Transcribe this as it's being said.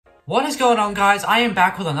What is going on, guys? I am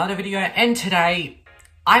back with another video, and today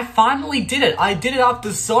I finally did it. I did it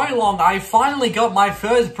after so long. I finally got my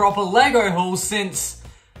first proper Lego haul since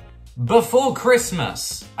before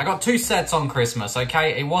Christmas. I got 2 sets on Christmas,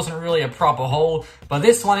 okay? It wasn't really a proper haul, but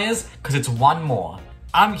this one is because it's one more.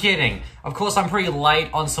 I'm kidding. Of course, I'm pretty late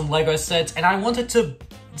on some Lego sets, and I wanted to...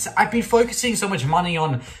 I've been focusing so much money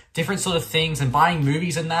on different sort of things and buying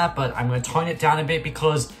movies and that, but I'm going to tone it down a bit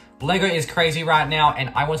because Lego is crazy right now,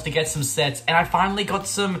 and I wanted to get some sets, and I finally got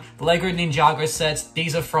some Lego Ninjago sets.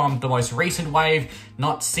 These are from the most recent wave,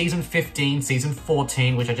 not Season 15, Season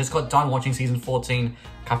 14, which I just got done watching Season 14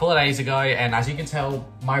 a couple of days ago, and as you can tell,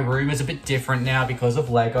 my room is a bit different now because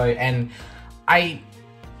of Lego, and I'm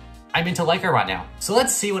into Lego right now. So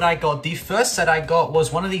let's see what I got. The first set I got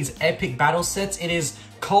was one of these epic battle sets. It is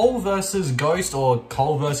Cole versus Ghost, or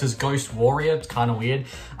Cole versus Ghost Warrior. It's kind of weird.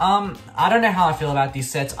 I don't know how I feel about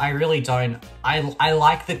these sets. I really don't. I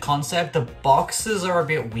like the concept. The boxes are a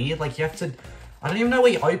bit weird. Like, you have to... I don't even know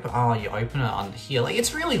where you open... Oh, you open it on here. Like,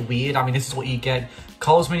 it's really weird. I mean, this is what you get.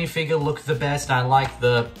 Cole's minifigure looked the best, and I like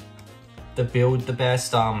the build the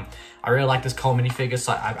best. I really like this Cole minifigure,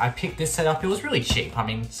 so I picked this set up. It was really cheap. I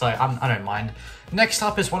mean, so I don't mind. Next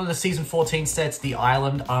up is one of the Season 14 sets, The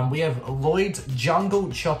Island. We have Lloyd's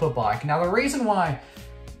Jungle Chopper Bike. Now, the reason why...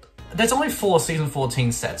 There's only 4 Season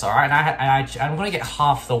 14 sets, alright? And I'm going to get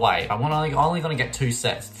half the way. I'm only going to get 2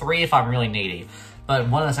 sets. 3 if I'm really needy. But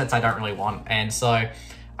one of the sets I don't really want. And so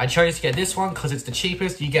I chose to get this one because it's the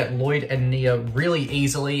cheapest. You get Lloyd and Nia really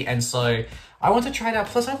easily. And so I want to try it out.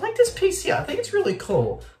 Plus, I like this piece here. I think it's really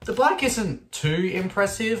cool. The bike isn't too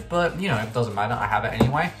impressive, but, you know, it doesn't matter. I have it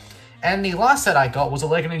anyway. And the last set I got was a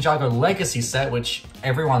Lego Ninjago Legacy set, which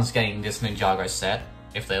everyone's getting this Ninjago set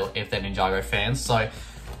if they're Ninjago fans. So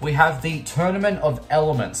we have the Tournament of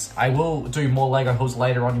Elements. I will do more Lego hauls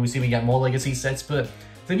later on. You'll see me get more Legacy sets, but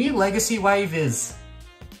the new Legacy wave is...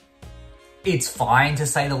 It's fine, to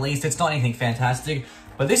say the least. It's not anything fantastic,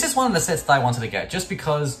 but this is one of the sets that I wanted to get, just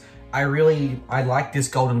because I like this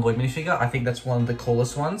Golden Lloyd minifigure. I think that's one of the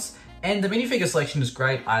coolest ones. And the minifigure selection is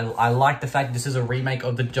great. I like the fact that this is a remake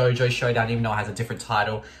of the JoJo Showdown, even though it has a different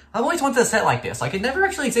title. I've always wanted a set like this. Like, it never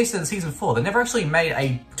actually existed in Season 4. They never actually made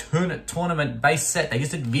a tournament-based set. They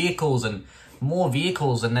just did vehicles and more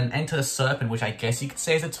vehicles, and then Enter the Serpent, which I guess you could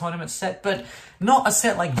say is a tournament set, but not a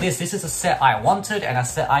set like this. This is a set I wanted and a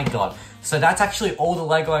set I got. So that's actually all the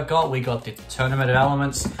Lego I got. We got the Tournament of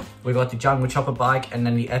Elements, we got the Jungle Chopper Bike, and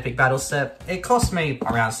then the Epic Battle set. It cost me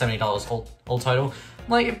around $70 all total.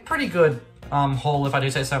 Like, a pretty good haul, if I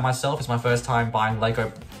do say so myself. It's my first time buying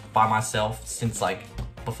Lego by myself since, like,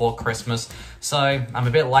 before Christmas. So I'm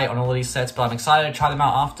a bit late on all of these sets, but I'm excited to try them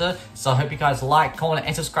out after. So I hope you guys like, comment,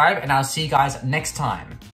 and subscribe, and I'll see you guys next time.